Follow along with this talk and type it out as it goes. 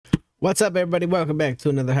What's up, everybody? Welcome back to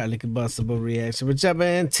another highly combustible reaction. We're jumping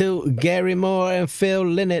into Gary Moore and Phil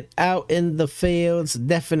Lynott out in the fields.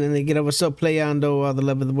 Definitely get over. So play on, though, all the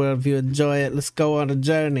love of the world. If you enjoy it, let's go on a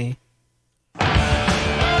journey.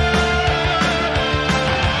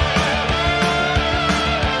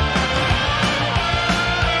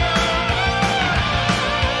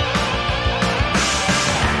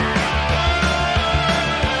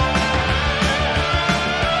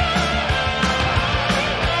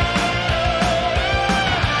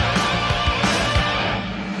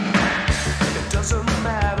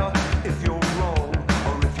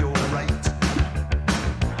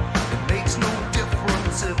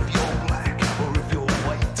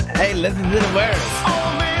 Hey, listen to the words.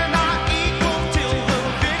 All men are equal till the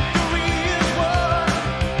victory is won.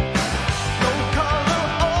 No color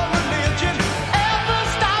or religion ever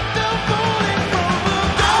stop the bullet from the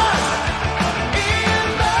guns. In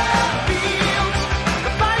the fields,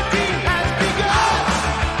 the fighting has begun.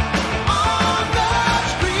 On the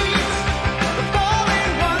streets, the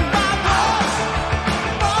falling one by one.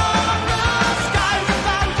 From the skies,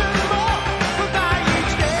 1,000 more will die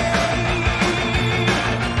each day.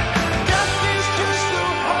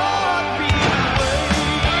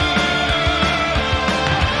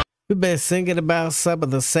 We've been singing about some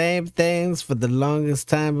of the same things for the longest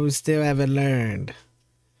time, but we still haven't learned.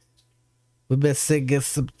 We've been singing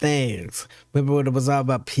some things. Remember when it was all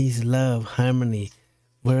about peace, love, harmony,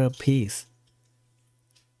 world peace?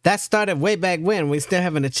 That started way back when. We still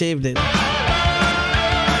haven't achieved it. It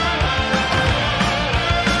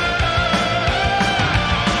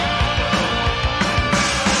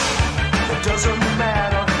doesn't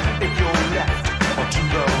matter if you're left or to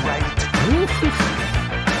the right.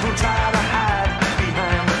 Don't try to hide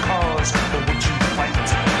behind the cause for what you fight.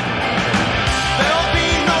 There'll be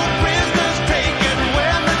no prisoners taken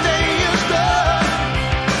when the day is done.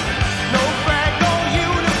 No flag or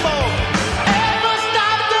uniform ever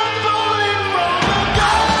stop the bullet from the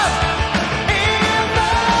gun. In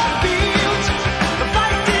the fields, the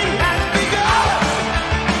fighting has begun.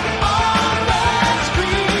 On the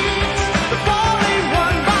streets, the falling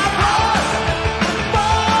one by one.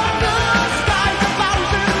 From the skies,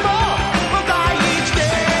 1,000 more will die each day.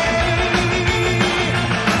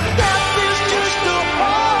 Death is just a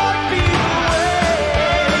heartbeat away.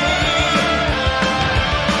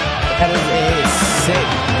 That is a sick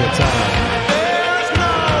guitar. There's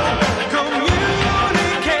no communication,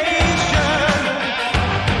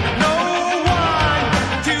 no one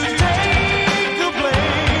to take the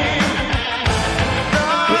blame.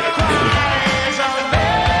 The cries of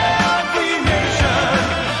every nation,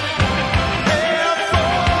 they're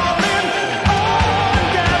falling on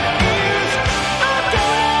deaf ears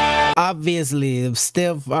again. Obviously,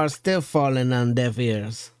 are still falling on deaf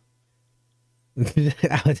ears. It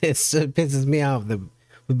pisses me off that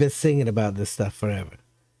we've been singing about this stuff forever.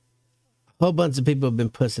 A whole bunch of people have been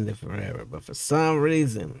pushing it forever, but for some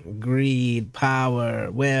reason, greed, power,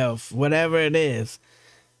 wealth, whatever it is,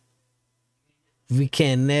 we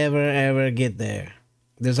can never ever get there.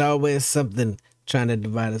 There's always something trying to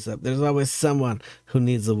divide us up. There's always someone who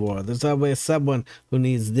needs a war. There's always someone who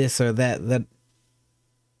needs this or that. That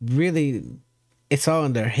really, it's all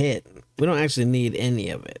in their head. We don't actually need any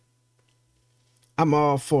of it. I'm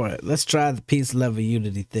all for it. Let's try the peace, love, and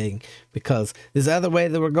unity thing, because this other way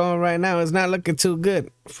that we're going right now is not looking too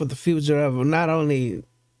good for the future of not only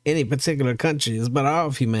any particular countries, but all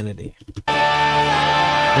of humanity. We're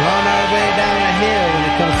on our way down a hill when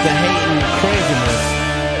it comes to hate and craziness.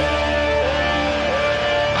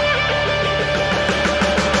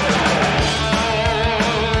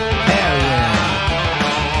 Hell yeah.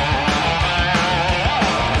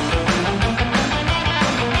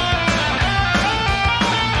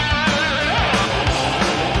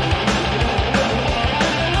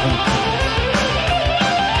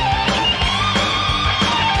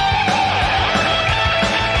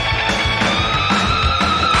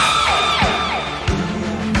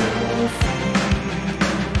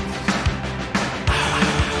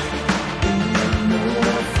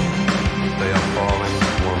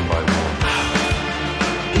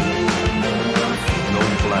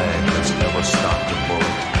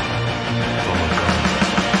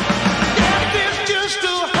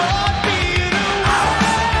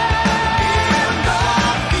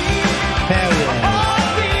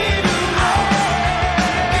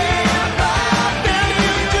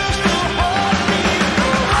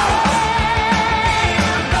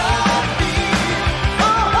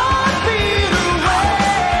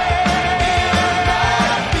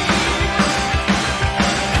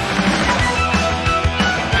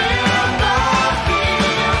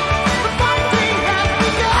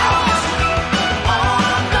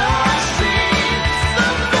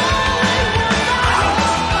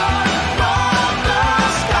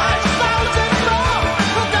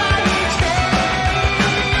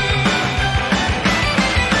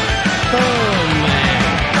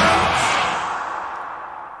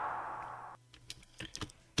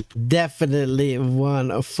 Definitely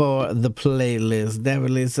one for the playlist.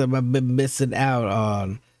 Definitely something I've been missing out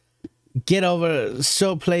on. Get over,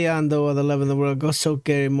 show Playando all the love in the world. Go show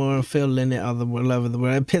Gary Moore and Phil Lynott all the love in the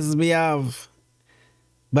world. It pisses me off.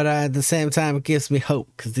 But at the same time, it gives me hope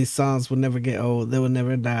because these songs will never get old. They will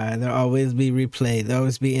never die. They'll always be replayed. They'll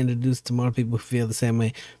always be introduced to more people who feel the same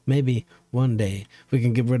way. Maybe one day we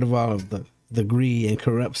can get rid of all of the greed and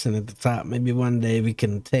corruption at the top. Maybe one day we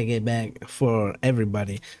can take it back for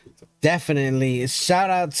everybody. Definitely shout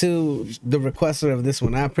out to the requester of this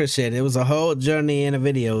one. I appreciate it. It was a whole journey in a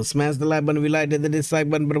video. Smash the like button if you liked it, the dislike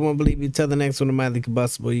button, but I won't believe you. Till the next one, I'm the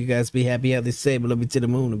Combustible. You guys be happy, healthy, safe, love you to the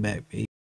moon and back. Peace.